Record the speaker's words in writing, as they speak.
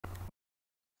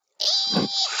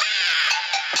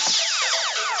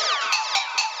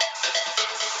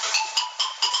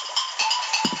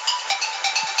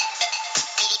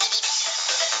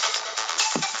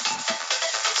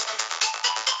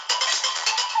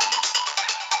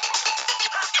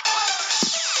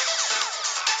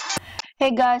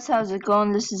Hey guys, how's it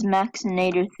going? This is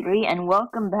Maxinator3 and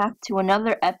welcome back to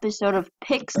another episode of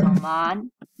Pixelmon.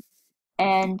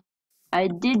 And I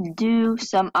did do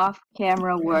some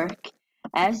off-camera work.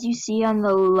 As you see on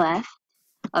the left,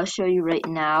 I'll show you right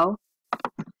now.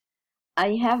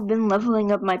 I have been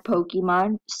leveling up my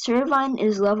Pokemon. Servine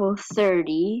is level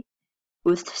 30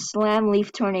 with Slam,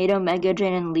 Leaf Tornado, Mega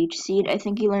Drain, and Leech Seed. I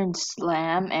think he learned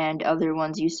Slam and other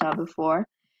ones you saw before.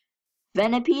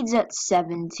 Venipede's at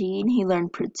 17, he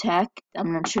learned Protect,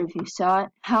 I'm not sure if you saw it.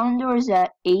 Houndour's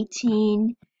at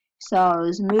 18, saw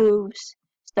his moves.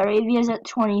 Staravia's at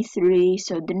 23,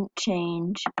 so it didn't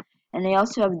change. And I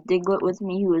also have Diglett with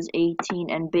me who is 18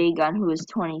 and Bagon who is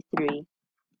 23.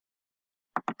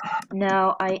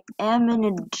 Now, I am in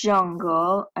a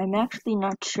jungle. I'm actually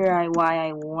not sure why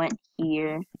I went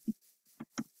here.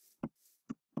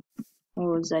 What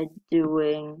was I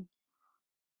doing?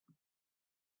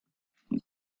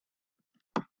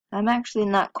 I'm actually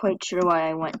not quite sure why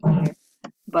I went here,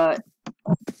 but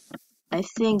I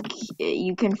think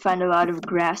you can find a lot of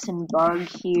grass and bug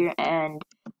here, and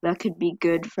that could be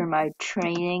good for my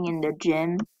training in the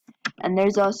gym. And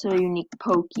there's also a unique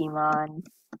Pokemon.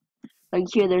 Like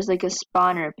here, there's like a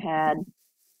spawner pad.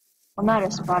 Well, not a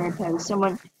spawner pad.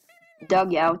 Someone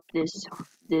dug out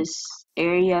this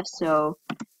area so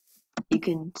you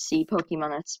can see Pokemon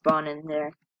that spawn in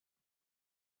there.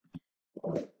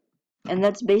 And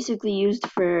that's basically used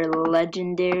for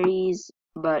legendaries,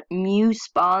 but Mew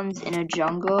spawns in a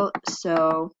jungle,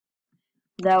 so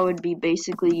that would be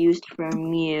basically used for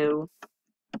Mew.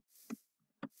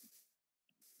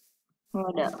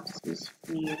 What else is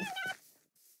here?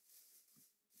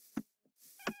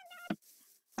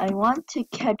 I want to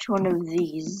catch one of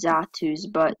these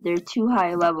Zatus, but they're too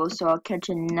high level, so I'll catch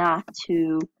a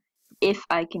Natu if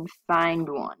I can find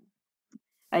one.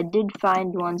 I did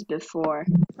find ones before.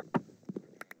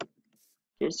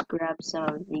 Just grab some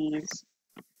of these.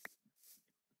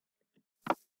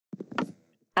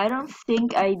 I don't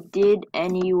think I did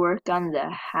any work on the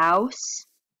house.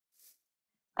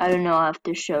 I don't know, I'll have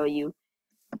to show you.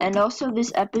 And also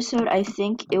this episode, I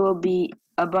think it will be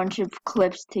a bunch of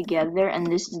clips together, and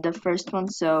this is the first one,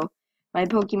 so my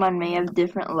Pokemon may have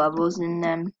different levels in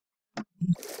them.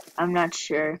 I'm not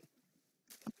sure.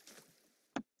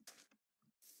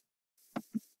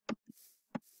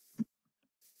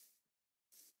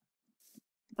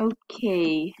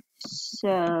 Okay,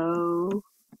 so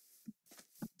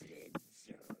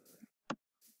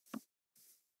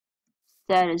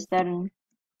is that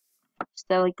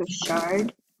like a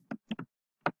shard?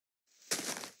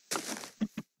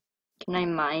 Can I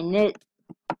mine it?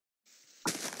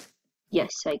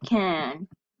 Yes, I can.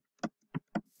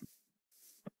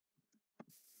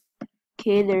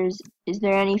 Okay, is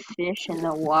there any fish in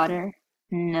the water?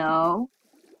 No.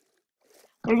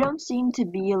 There don't seem to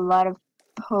be a lot of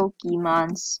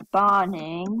Pokemon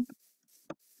spawning.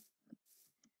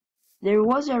 There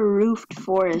was a roofed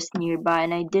forest nearby,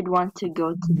 and I did want to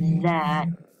go to that.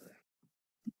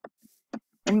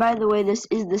 And by the way, this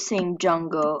is the same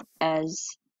jungle as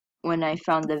when I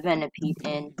found the Venipede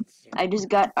in. I just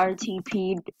got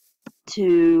RTP'd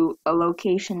to a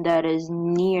location that is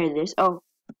near this. Oh,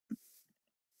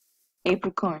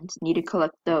 apricorns. Need to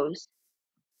collect those.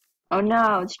 Oh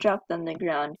no, it's dropped on the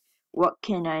ground. What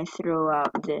can I throw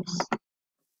out this?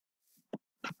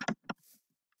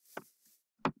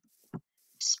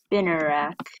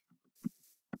 Spinnerack.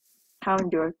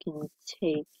 Houndour can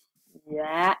take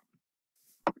that.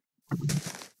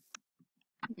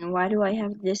 And why do I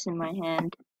have this in my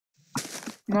hand?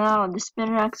 No, the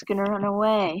Spinnerack's gonna run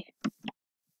away.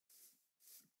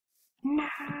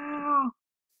 No!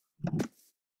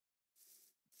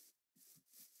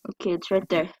 Okay, it's right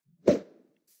there.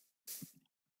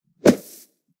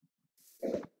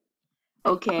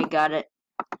 Okay, I got it.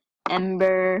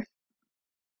 Ember.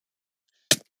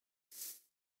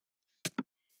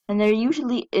 And there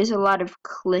usually is a lot of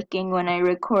clicking when I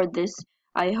record this.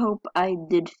 I hope I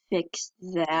did fix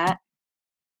that.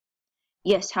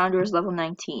 Yes, Houndour is level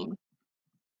 19.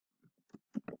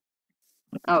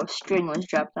 Oh, string was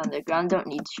dropped on the ground. Don't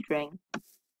need string.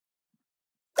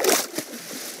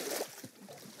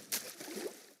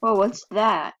 Whoa, what's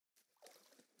that?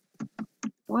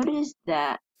 What is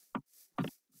that?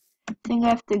 I think I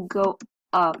have to go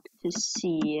up to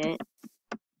see it.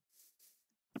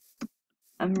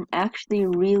 I'm actually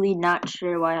really not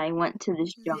sure why I went to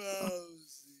this jungle.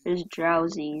 There's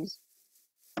Drowsies.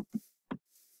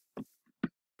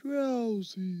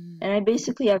 And I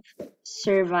basically have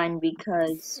Servine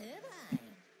because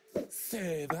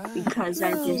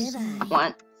I just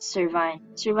want Servine.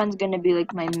 Servine's gonna be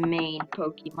like my main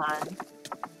Pokemon.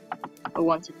 But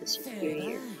once it's a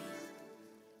superior.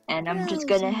 And I'm just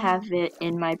gonna have it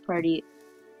in my party.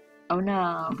 Oh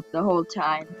no, the whole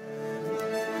time.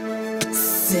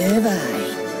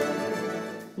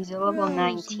 He's a level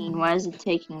 19. Why is it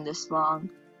taking this long?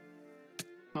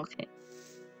 Okay.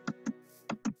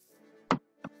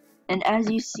 And as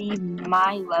you see,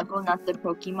 my level, not the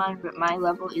Pokemon, but my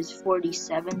level is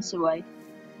 47, so I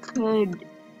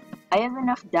have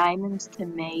enough diamonds to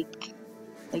make,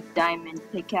 like, diamond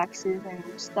pickaxes and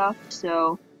stuff,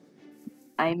 so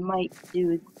I might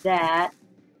do that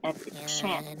and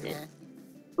enchant it.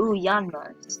 Ooh,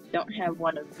 Yanmas. Don't have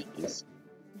one of these.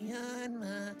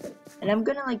 And I'm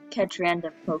gonna, like, catch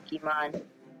random Pokemon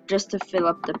just to fill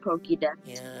up the Pokédex.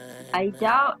 I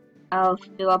doubt I'll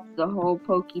fill up the whole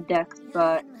Pokédex,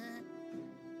 but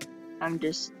I'm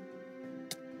just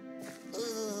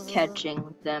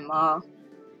catching them all.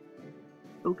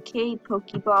 Okay,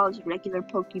 Pokeballs, regular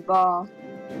Pokeball.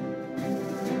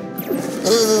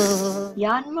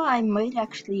 Yanma, I might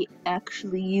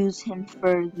actually use him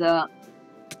for the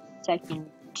second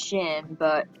gym,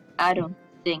 but I don't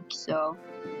think so.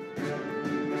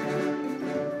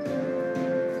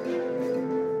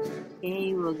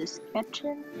 Okay, will this catch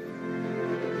him?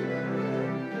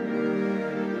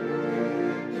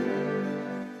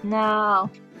 No.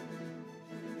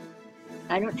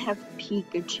 I don't have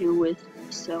Pikachu with me,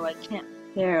 so I can't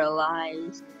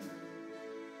paralyze.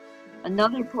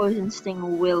 Another poison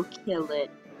sting will kill it.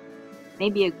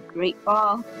 Maybe a great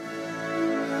ball.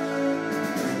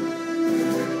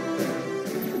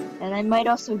 And I might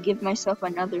also give myself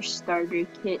another starter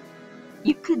kit.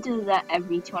 You could do that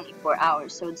every 24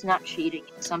 hours, so it's not cheating,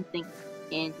 it's something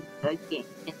in the game,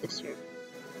 in the server.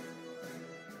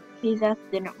 Okay, that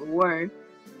didn't work.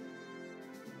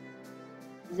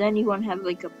 Does anyone have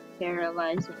like a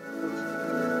paralyzing move?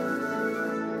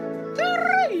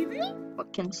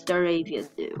 What can Staravia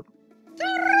do?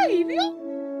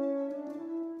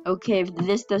 Okay, if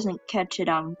this doesn't catch it,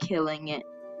 I'm killing it.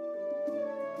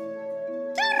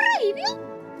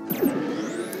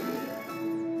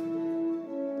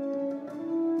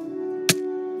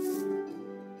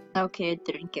 Okay, it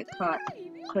didn't get caught.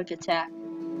 Quick attack.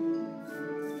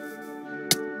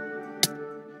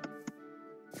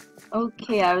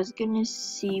 Okay, I was gonna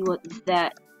see what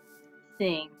that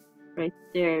thing right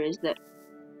there is, that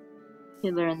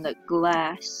pillar in the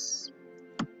glass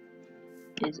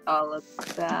is all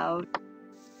about.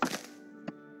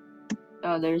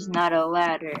 Oh, there's not a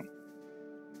ladder.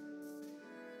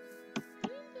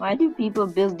 Why do people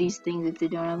build these things if they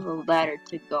don't have a ladder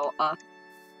to go up?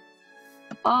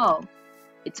 Oh,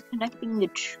 it's connecting the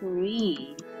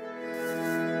tree.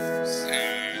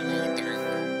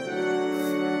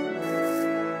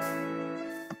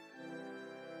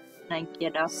 Can I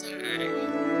get up?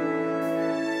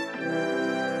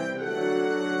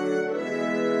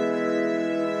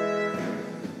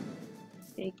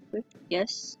 Okay, quick,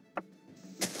 yes.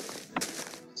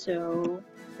 So,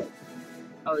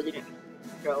 oh, it didn't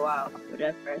throw out,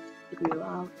 whatever I threw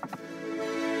out.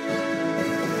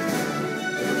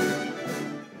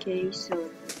 Okay, so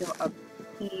let's go up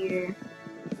here.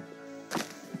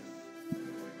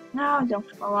 No, don't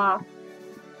fall off.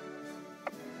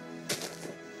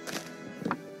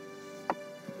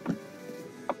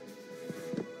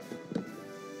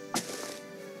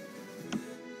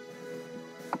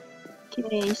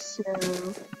 Okay, so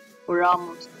we're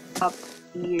almost up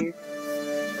here.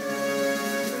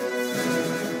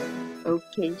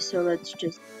 Okay, so let's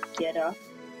just get up.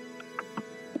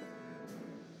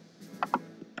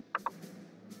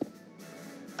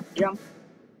 Jump.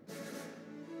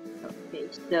 Okay,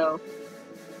 so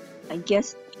I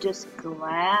guess just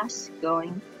glass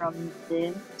going from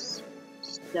this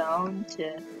stone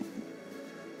to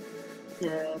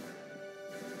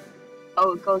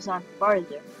oh, it goes on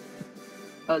farther.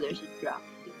 Oh, there's a drop.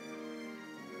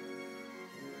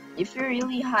 If you're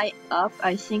really high up,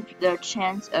 I think the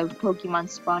chance of Pokemon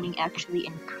spawning actually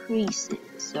increases,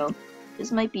 so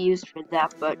this might be used for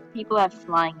that, but people have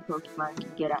flying Pokemon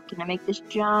can get up. Can I make this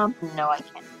jump? No, I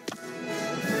can't.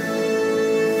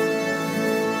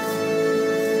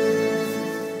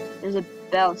 There's a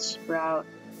Bellsprout.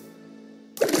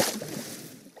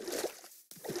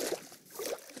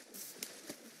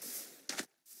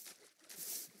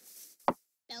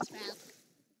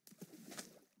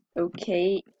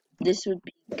 Okay, this would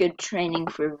be good training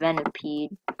for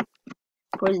Venipede.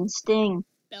 Poison Sting.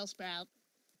 Bellsprout.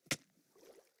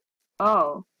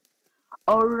 Oh.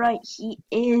 Alright, he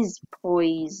is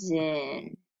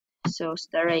poison. So,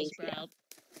 Staravia.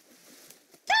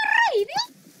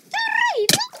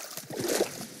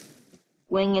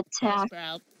 Wing attack.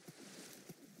 Bellsprout.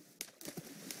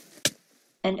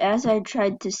 And as I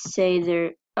tried to say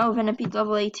there... Oh, Venipede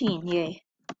level 18, yay.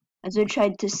 As I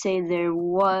tried to say, there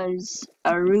was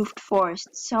a roofed forest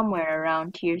somewhere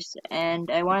around here, and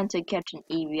I wanted to catch an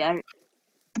Eevee.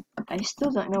 I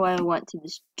still don't know why I went to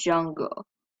this jungle.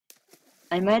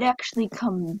 I might actually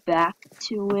come back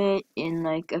to it in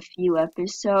like a few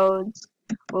episodes.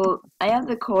 Well, I have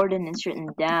the coordinates written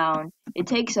down. It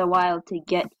takes a while to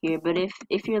get here, but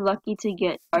if you're lucky to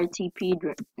get RTP'd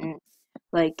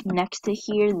like next to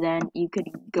here, then you could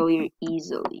go here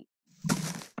easily.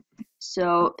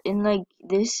 So in like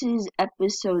this is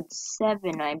episode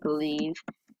 7, I believe,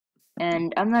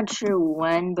 and I'm not sure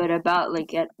when, but about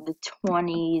like at the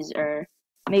 20s or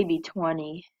maybe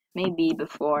 20, maybe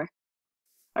before.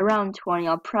 Around 20,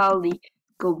 I'll probably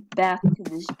go back to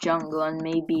this jungle and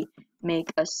maybe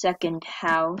make a second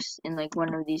house in like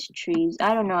one of these trees.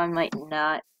 I don't know, I might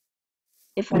not.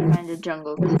 If I find a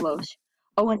jungle close.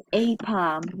 Oh, an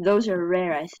A-palm. Those are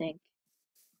rare, I think.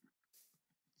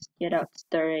 Let's get out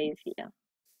Staravia.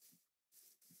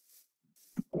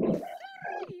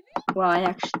 Well, I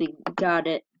actually got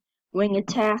it. Wing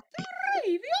attack.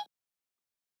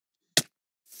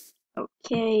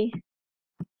 Okay.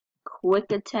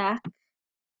 Quick attack.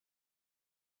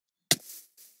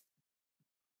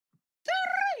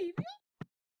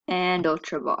 And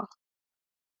Ultra Ball.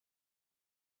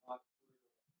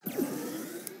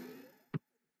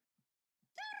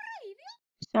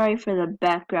 Sorry for the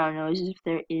background noise if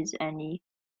there is any.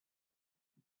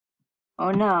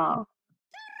 Oh no.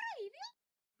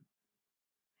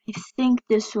 I think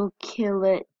this will kill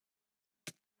it.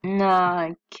 No,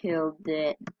 I killed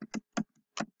it.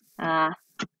 Ah.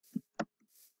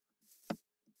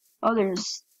 Oh, there's a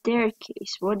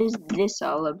staircase. What is this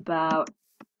all about?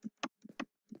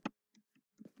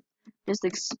 Just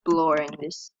exploring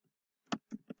this.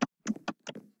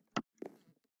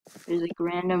 There's like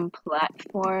random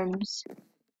platforms.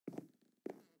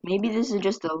 Maybe this is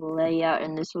just a layout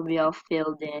and this will be all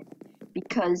filled in.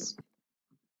 Because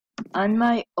on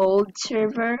my old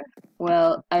server,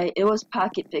 well, it was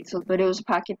Pocket Pixels, but it was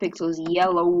Pocket Pixels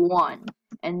Yellow 1.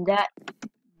 And that,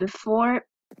 before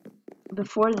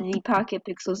the Pocket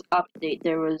Pixels update,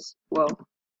 there was, whoa,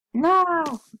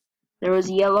 no! There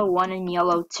was Yellow 1 and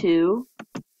Yellow 2.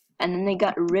 And then they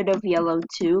got rid of Yellow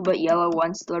 2, but Yellow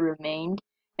 1 still remained.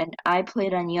 And I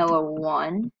played on Yellow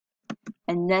 1.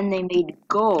 And then they made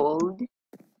Gold.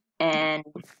 And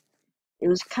it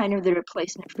was kind of the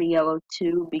replacement for Yellow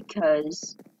 2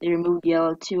 because they removed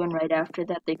Yellow 2 and right after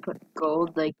that they put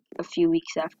Gold like a few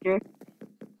weeks after.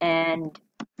 And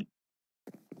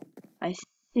I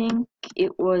think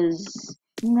it was...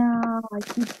 No, I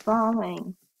keep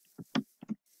falling.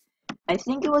 I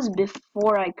think it was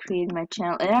before I created my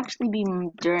channel. It actually be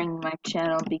during my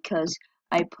channel because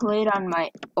I played on my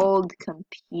old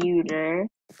computer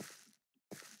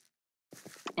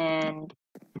and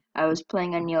I was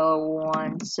playing on Yellow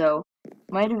 1, so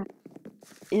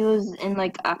it was in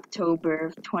like October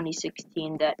of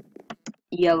 2016 that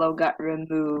Yellow got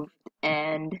removed,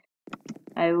 and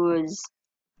I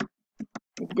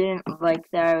didn't like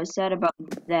that. I was sad about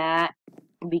that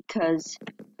because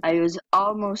I was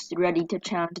almost ready to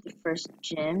challenge the first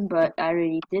gym, but I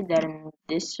already did that in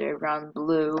this server on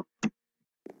Blue,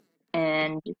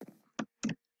 and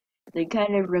they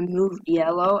kind of removed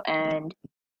Yellow and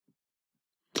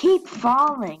keep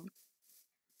falling.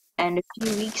 And a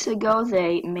few weeks ago,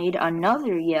 they made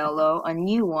another Yellow, a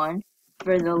new one,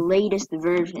 for the latest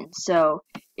version. So,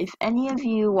 if any of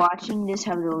you watching this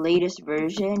have the latest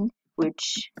version,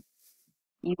 which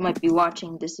you might be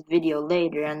watching this video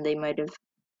later and they might have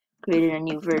created a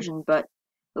new version, but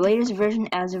the latest version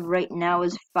as of right now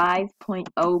is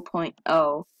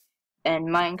 5.0.0 and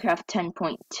Minecraft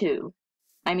 10.2.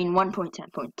 I mean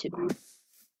 1.10.2.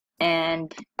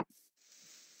 And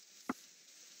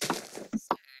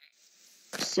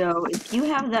so if you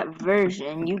have that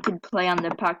version, you could play on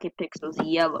the Pocket Pixels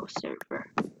Yellow server.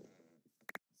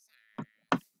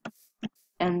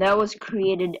 And that was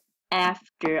created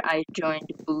after I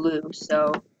joined Blue,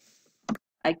 so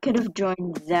I could have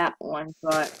joined that one,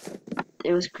 but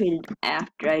it was created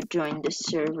after I joined the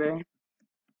server.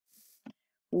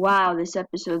 Wow, this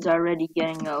episode's already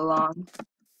getting along.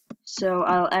 So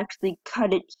I'll actually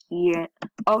cut it here.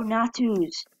 Oh,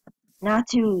 Natus!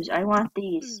 Natus, I want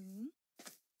these.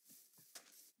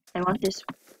 I want this.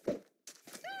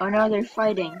 Oh no, they're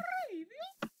fighting.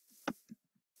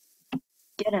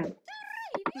 Get him.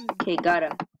 Okay, got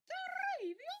him.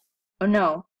 Oh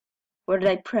no. What did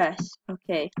I press?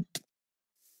 Okay.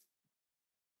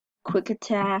 Quick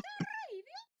attack.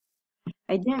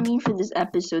 I didn't mean for this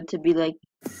episode to be like...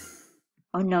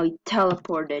 Oh no, he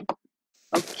teleported.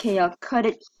 Okay, I'll cut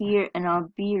it here and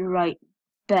I'll be right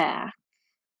back.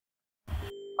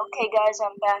 Okay guys,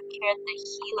 I'm back here at the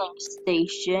healing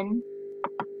station.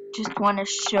 Just want to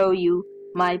show you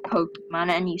my Pokemon,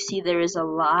 and you see there is a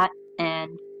lot.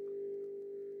 And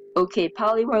okay,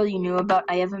 Poliwhirl you knew about.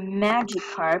 I have a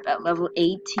Magikarp at level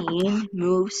 18,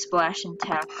 move, splash, and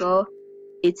tackle.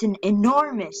 It's an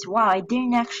enormous. Wow, I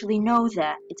didn't actually know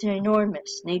that. It's an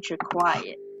enormous. Nature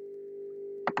quiet.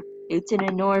 It's an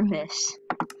enormous.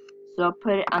 So I'll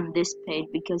put it on this page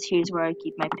because here's where I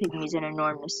keep my pygmies and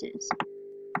enormouses.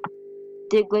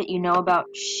 Diglett you know about.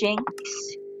 Shinx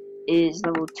is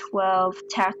level 12,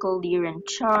 tackle, leer, and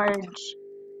charge.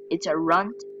 It's a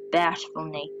runt, bashful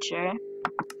nature.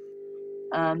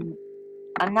 I'm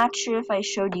not sure if I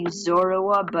showed you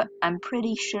Zorua, but I'm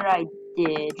pretty sure I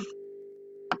did.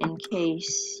 In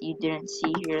case you didn't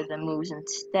see here the moves and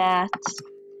stats.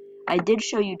 I did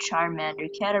show you Charmander,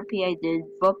 Caterpie I did,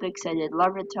 Vulpix I did,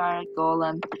 Larvitar,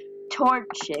 Golem,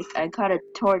 Torchic, I caught a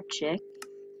Torchic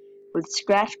with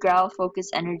Scratch, Growl,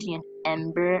 Focus, Energy, and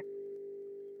Ember,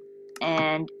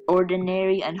 and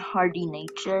Ordinary and Hardy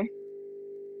Nature.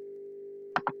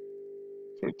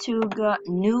 Tortuga,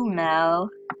 Numel,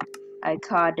 I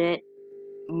caught it,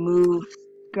 Move,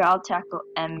 Growl, Tackle,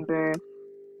 Ember,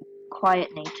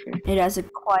 Quiet Nature. It has a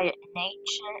quiet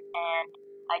nature, and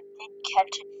I did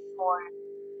catch it for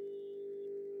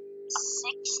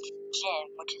 6th gym,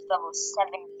 which is level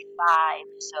 75,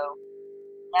 so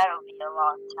that'll be a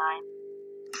long time.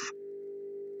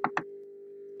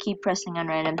 Keep pressing on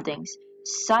random things.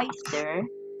 Scyther,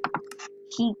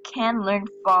 he can learn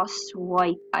False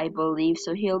Swipe, I believe,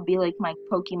 so he'll be like my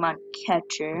Pokemon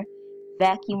catcher.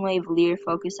 Vacuum Wave, Leer,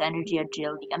 Focus, Energy,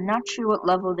 Agility. I'm not sure what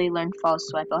level they learn False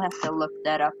Swipe. I'll have to look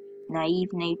that up.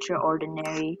 Naive Nature,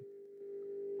 Ordinary.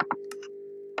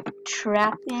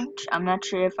 Trapinch, I'm not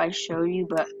sure if I showed you,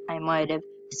 but I might have.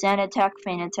 Sand Attack,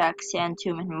 Feint Attack, Sand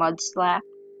Tomb, and Mud Slap.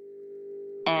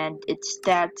 And its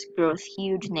stats: growth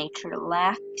huge, nature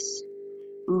lax,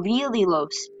 really low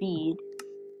speed.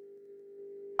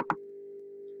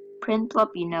 Prinplup,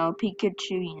 you know,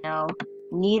 Pikachu, you know,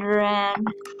 Nidoran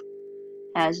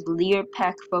has Leer,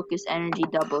 Peck, Focus, Energy,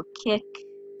 Double Kick,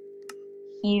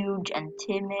 huge and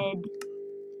timid,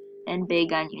 and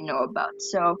Bagon you know about.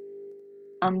 So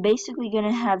I'm basically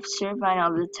gonna have Servine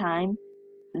all the time.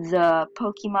 The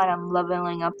Pokemon I'm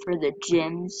leveling up for the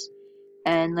gyms,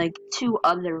 and like 2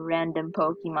 other random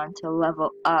Pokemon to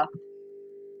level up.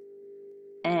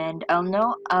 And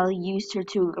I'll use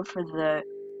Tortuga for the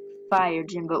fire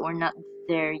gym, but we're not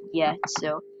there yet,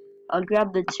 so I'll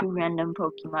grab the 2 random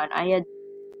Pokemon. I had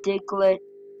Diglett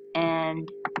and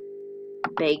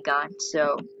Bagon,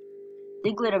 so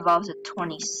Diglett evolves at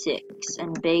 26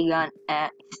 and Bagon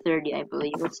at 30, I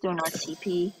believe. Let's do an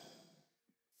RCP.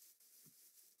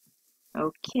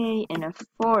 Okay, in a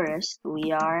forest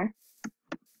we are.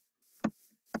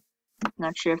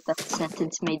 Not sure if that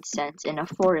sentence made sense. In a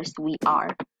forest we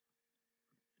are.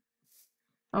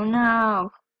 Oh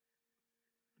no!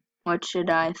 What should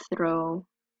I throw?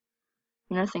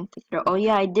 Nothing to throw. Oh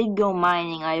yeah, I did go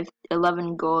mining. I have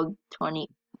 11 gold,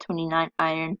 29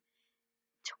 iron,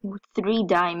 3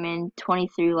 diamond,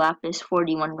 23 lapis,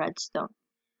 41 redstone.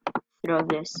 Throw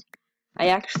this. I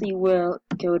actually will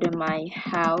go to my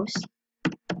house.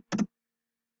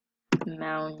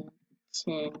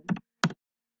 Mountain.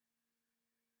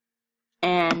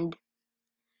 And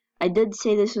I did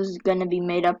say this was gonna be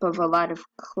made up of a lot of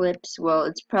clips. Well,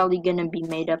 it's probably gonna be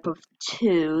made up of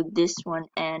 2. This one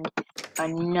and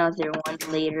another one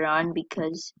later on,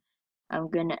 because I'm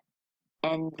gonna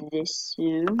end this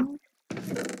soon.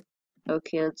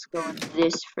 Okay, let's go into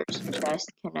this first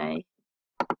chest.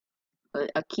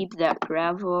 I'll keep that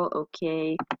gravel,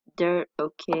 okay, dirt,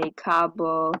 okay,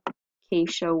 cobble,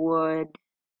 acacia wood,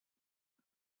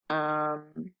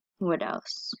 what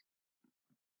else?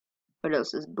 What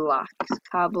else is blocks?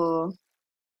 Cobble.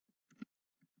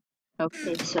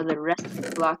 Okay, so the rest of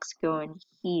the blocks go in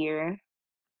here.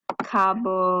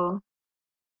 Cobble.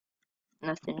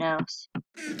 Nothing else.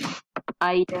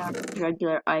 Items,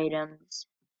 regular items.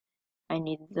 I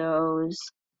need those.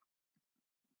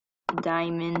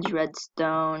 Diamonds,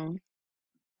 redstone,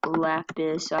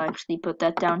 lapis. I'll actually put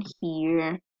that down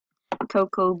here.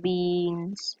 Cocoa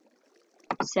beans,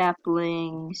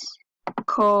 saplings,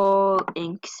 coal,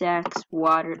 ink sacks,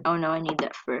 water. Oh no, I need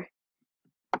that for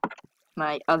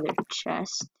my other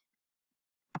chest.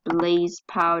 Blaze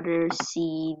powder,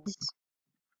 seeds.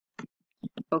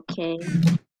 Okay,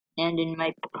 and in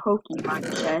my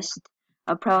Pokemon chest,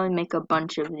 I'll probably make a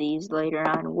bunch of these later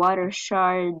on. Water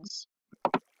shards,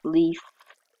 leaf,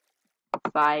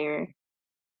 fire,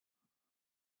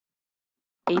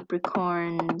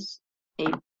 apricorns,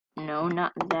 no,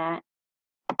 not that,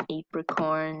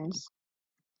 apricorns,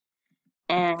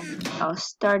 and I'll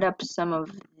start up some of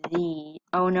the,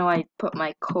 oh no, I put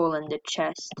my coal in the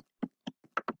chest.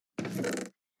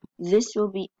 This will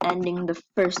be ending the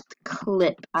first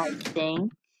clip, I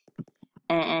think,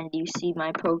 and you see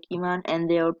my Pokemon, and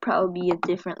they'll probably be a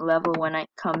different level when I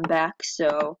come back,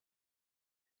 so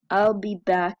I'll be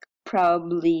back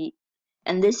probably,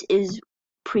 and this is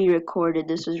pre-recorded.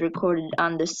 This was recorded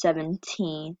on the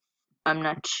 17th. I'm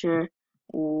not sure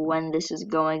when this is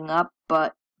going up,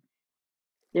 but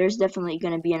there's definitely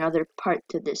going to be another part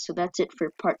to this. So that's it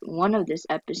for part 1 of this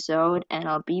episode, and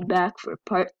I'll be back for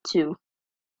part 2.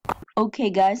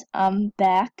 Okay guys, I'm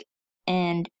back,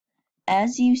 and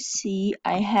as you see,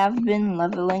 I have been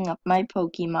leveling up my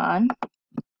Pokemon.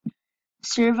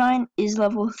 Servine is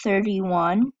level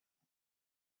 31.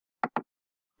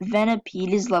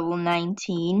 Venipede is level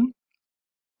 19.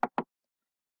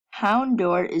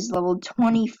 Houndour is level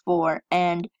 24,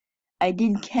 and I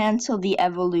did cancel the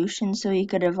evolution so he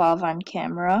could evolve on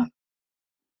camera.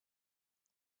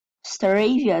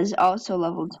 Staravia is also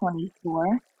level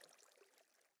 24.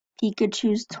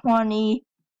 Pikachu's 20,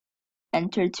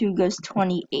 and Tortuga's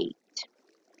 28.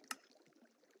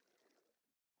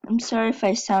 I'm sorry if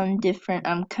I sound different,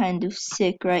 I'm kind of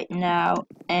sick right now,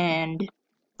 and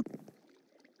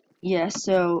yeah,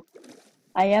 so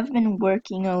I have been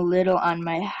working a little on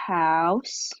my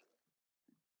house,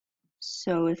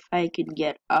 so if I could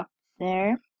get up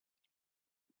there.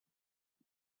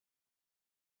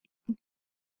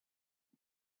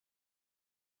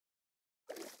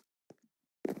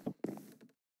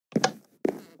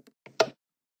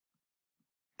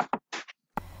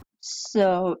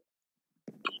 So,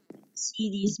 see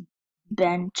these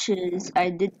benches, I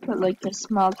did put like a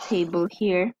small table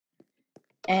here,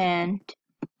 and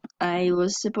I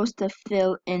was supposed to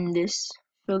fill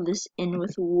this in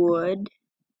with wood.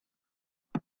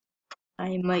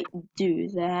 I might do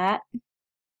that.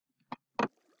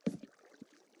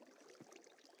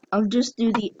 I'll just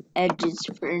do the edges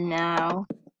for now,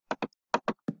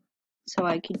 so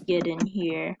I could get in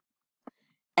here.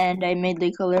 And I made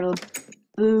like a little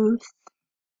booth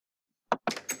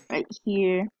right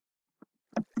here,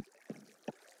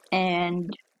 and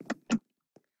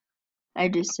I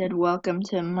just said welcome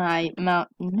to my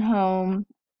mountain home.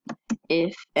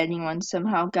 If anyone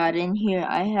somehow got in here,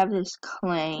 I have this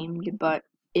claimed, but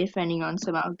if anyone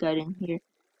somehow got in here,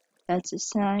 that's a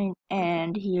sign.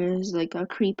 And here's like a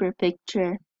creeper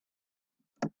picture,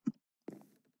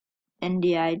 and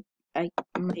yeah, I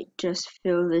might just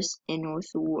fill this in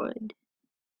with wood.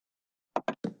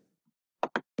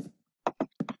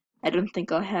 I don't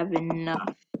think I'll have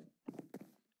enough.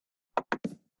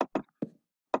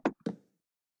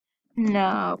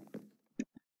 No.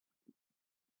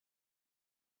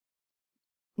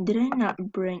 Did I not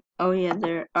bring? Oh yeah,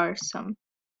 there are some.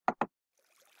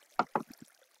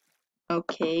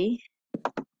 Okay.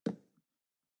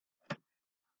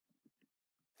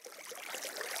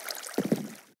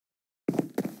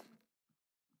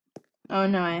 Oh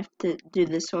no, I have to do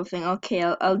this whole thing. Okay,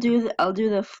 I'll do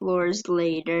the floors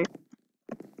later.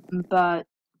 But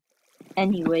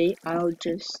anyway, I'll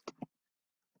just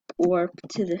warp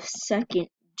to the second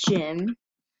gym.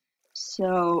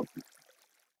 So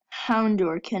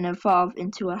Houndour can evolve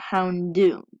into a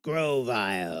Houndoom.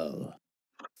 Grovile.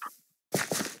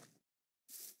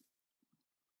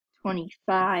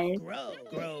 25.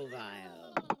 Grovile.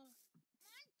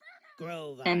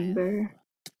 Grovile. Ember.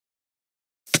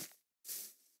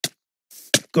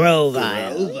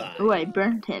 Grovile. Oh, I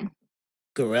burned him.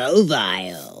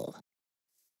 Grovile.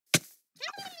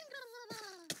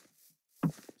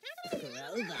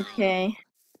 Okay.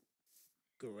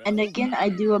 And again, I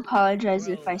do apologize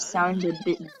if I sound a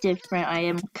bit different. I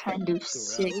am kind of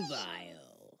sick.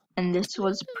 And this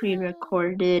was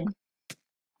pre-recorded.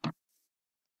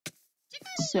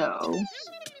 So,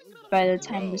 by the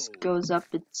time this goes up,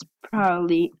 it's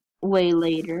probably way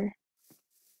later.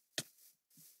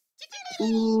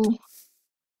 Ooh.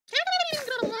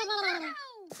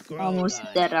 Almost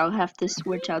dead. I'll have to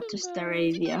switch out to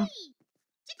Staravia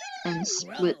and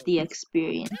split the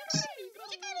experience.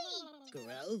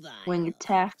 Wing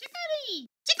attack.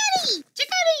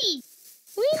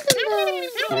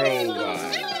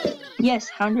 Yes,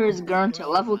 Houndour has grown to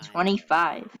level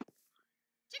 25.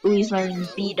 Ooh, he's learning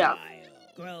beat up.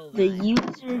 The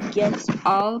user gets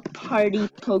all party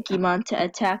Pokemon to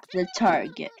attack the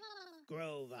target.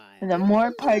 The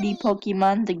more party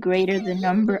Pokemon, the greater the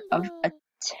number of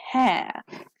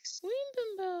attacks.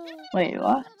 Wait,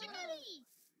 what?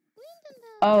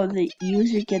 Oh, the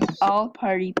user gets all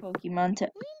party Pokemon to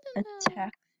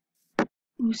attack.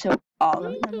 Ooh, so all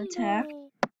of them attack?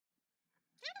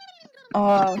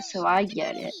 Oh, so I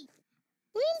get it.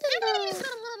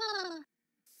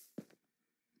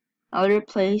 I'll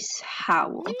replace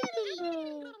Howl.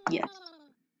 Yes.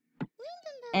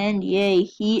 And yay,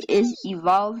 he is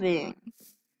evolving.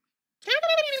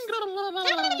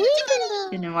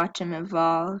 Gonna watch him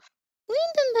evolve.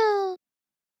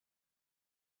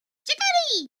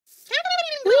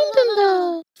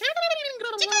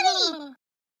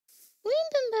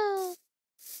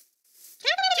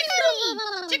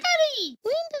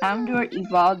 Houndour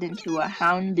evolved into a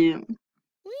Houndoom.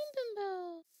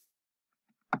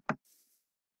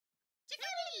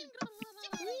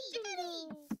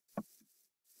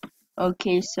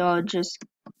 Okay, so I'll just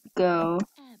go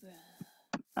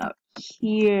out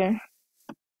here.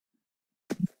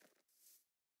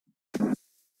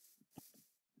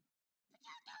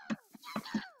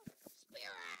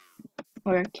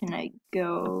 Where can I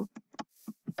go?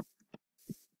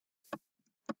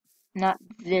 Not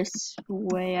this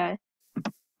way. I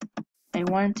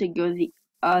wanted to go the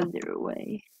other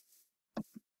way.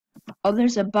 Oh,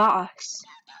 there's a boss.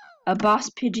 A boss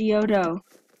Pidgeotto.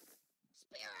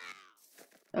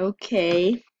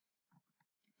 Okay.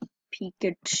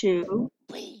 Pikachu.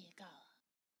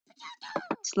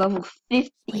 It's level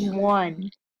 51.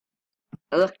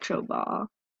 Electro Ball.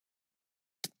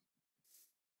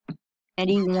 And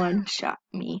he one-shot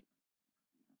me.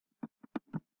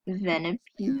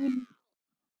 Venipede.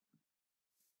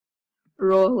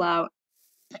 Roll out.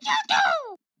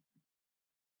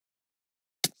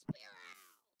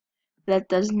 That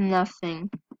does nothing.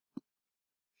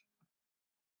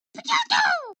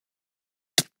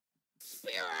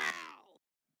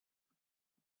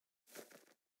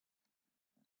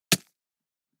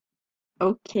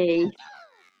 Okay.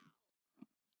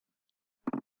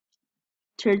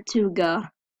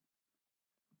 Tortuga.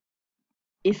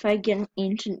 If I get an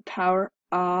ancient power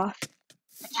off.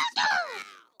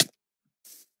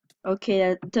 Okay,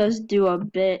 that does do a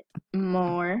bit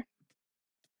more.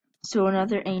 So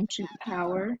another ancient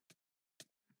power.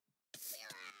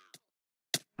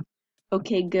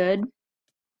 Okay, good.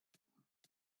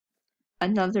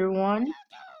 Another one.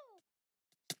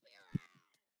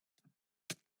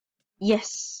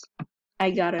 Yes, I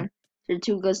got a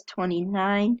Tortuga's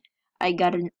 29. I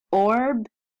got an orb.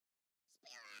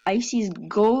 Icy's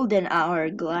golden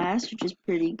hourglass, which is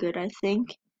pretty good, I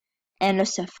think. And a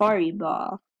safari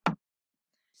ball.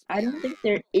 I don't think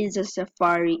there is a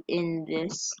safari in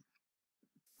this.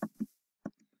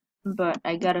 But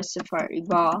I got a safari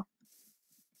ball.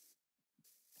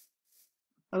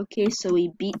 Okay, so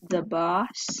we beat the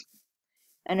boss.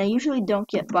 And I usually don't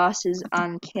get bosses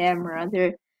on camera.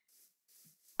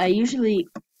 I usually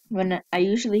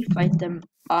fight them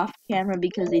off camera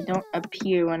because they don't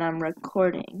appear when I'm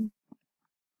recording.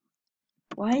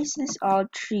 Why is this all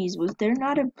trees? Was there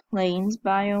not a plains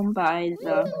biome by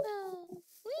the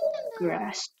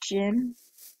grass gym?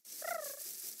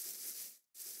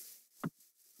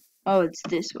 Oh, it's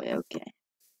this way, okay.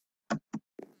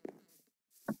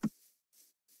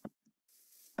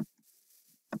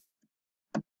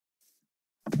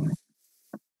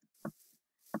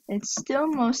 It's still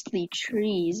mostly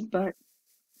trees, but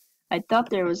I thought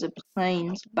there was a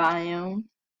plains biome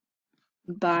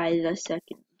by the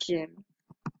second gym.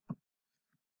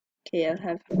 Okay, I'll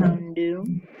have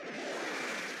Houndoom.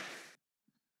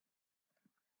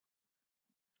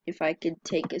 If I could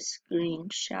take a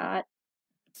screenshot.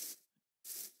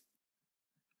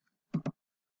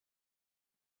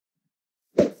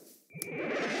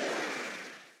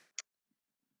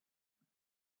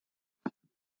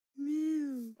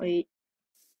 Wait.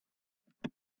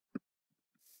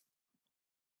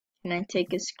 Can I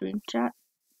take a screenshot?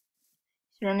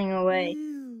 He's running away.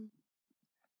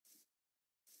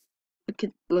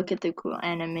 Look at the cool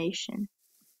animation.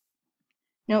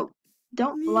 No,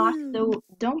 don't block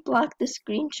the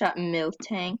screenshot,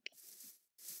 Miltank.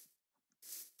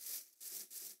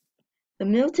 The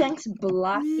Miltank's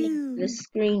blocking the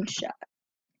screenshot.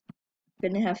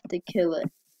 Gonna have to kill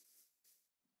it.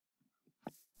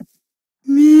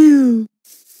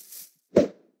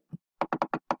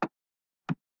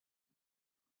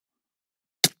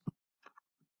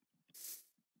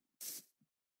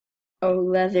 Oh,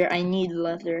 leather. I need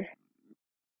leather.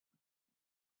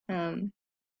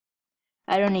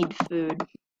 I don't need food.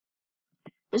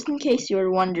 Just in case you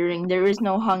were wondering, there is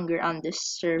no hunger on this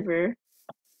server.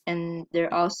 And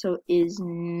there also is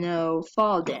no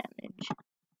fall damage.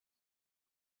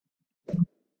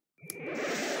 If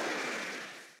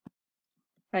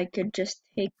I could just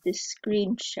take this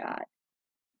screenshot.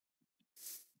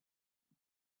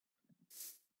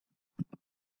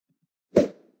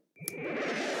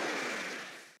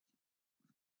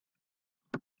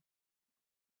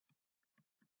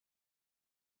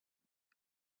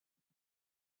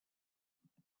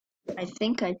 I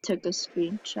think I took a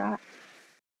screenshot.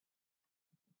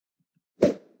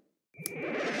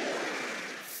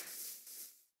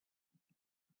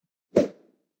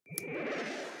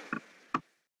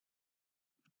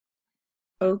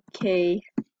 Okay,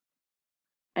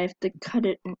 I have to cut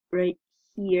it right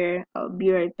here. I'll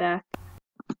be right back.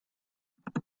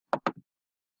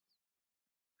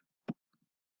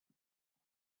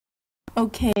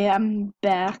 Okay, I'm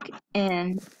back,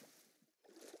 and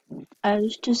I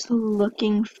was just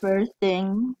looking for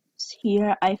things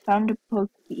here. I found a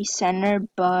Poke Center,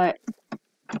 but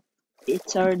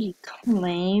it's already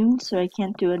claimed, so I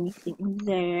can't do anything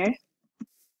there.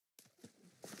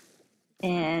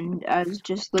 And I was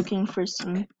just looking for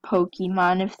some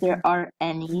Pokemon, if there are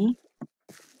any.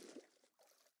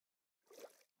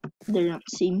 There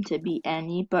don't seem to be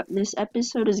any, but this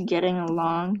episode is getting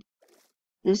along.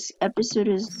 This episode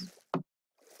is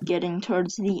getting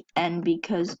towards the end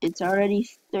because it's already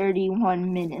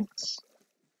 31 minutes.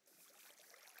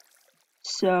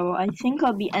 So I think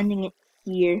I'll be ending it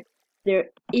here. There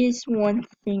is one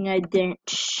thing I didn't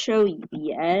show you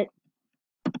yet.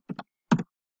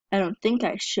 I don't think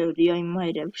I showed you. I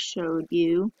might have showed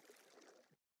you.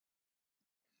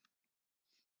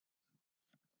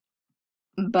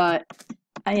 But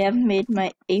I have made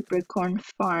my apricorn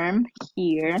farm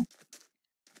here.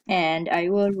 And I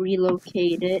will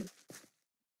relocate it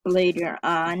later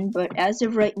on. But as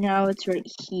of right now, it's right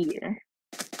here.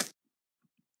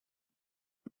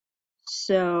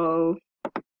 So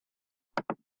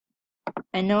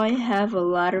I know I have a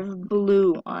lot of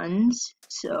blue ones,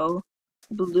 so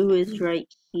blue is right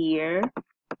here,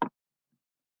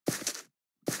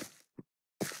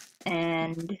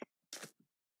 and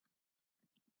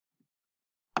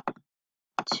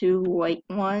 2 white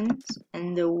ones,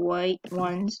 and the white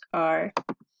ones are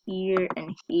here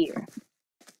and here.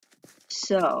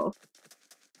 So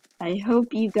I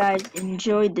hope you guys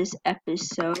enjoyed this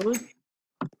episode.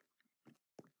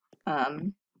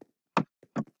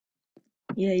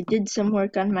 Yeah, I did some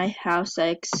work on my house. I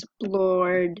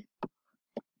explored.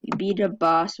 We beat a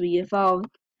boss. We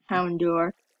evolved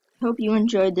Houndour. Hope you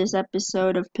enjoyed this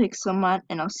episode of Pixelmon,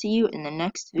 and I'll see you in the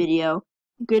next video.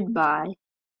 Goodbye.